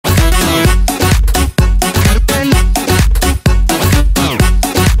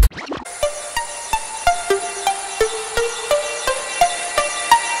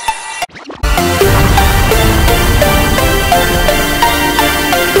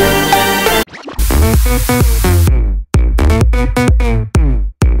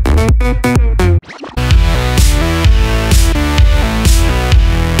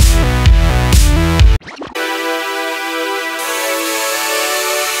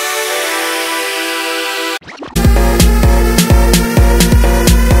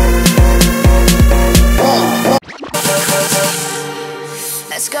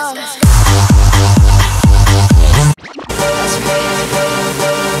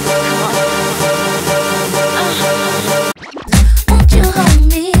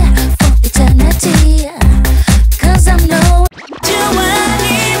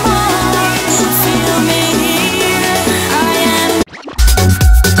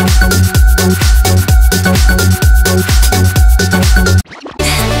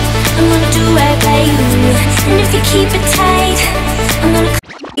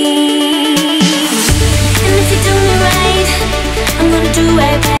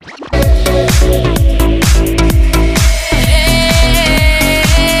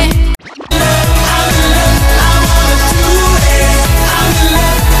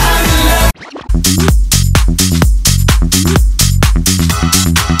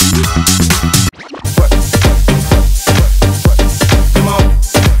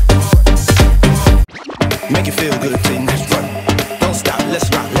Make you feel good, then let's run. Don't stop, let's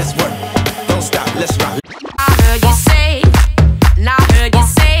rock, let's work. Don't stop, let's rock. I heard you say, and I heard you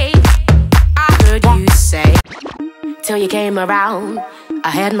say, I heard you say. Till you came around,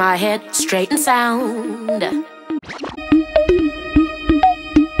 I had my head straight and sound.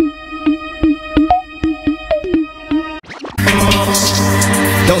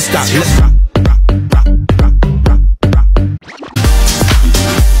 Don't stop, let's rock.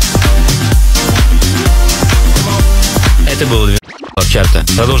 Это был чарта.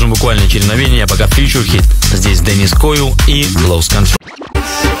 Продолжим буквально черновение, пока Future Hit. Здесь Деннис Койл и Lost Control.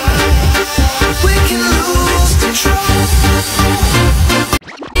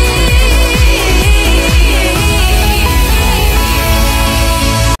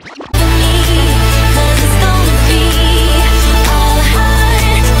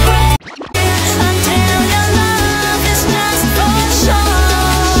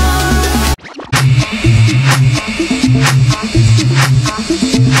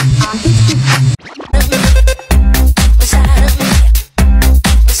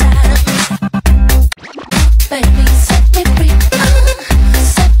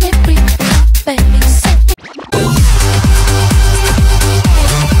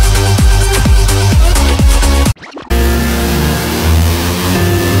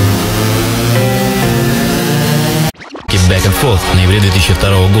 Back and Forth в ноябре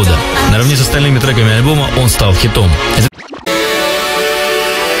 2002 года. Наравне с остальными треками альбома он стал хитом.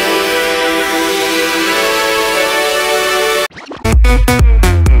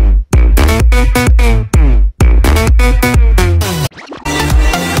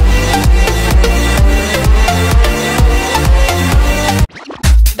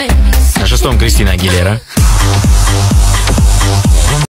 На шестом Кристина Агилера.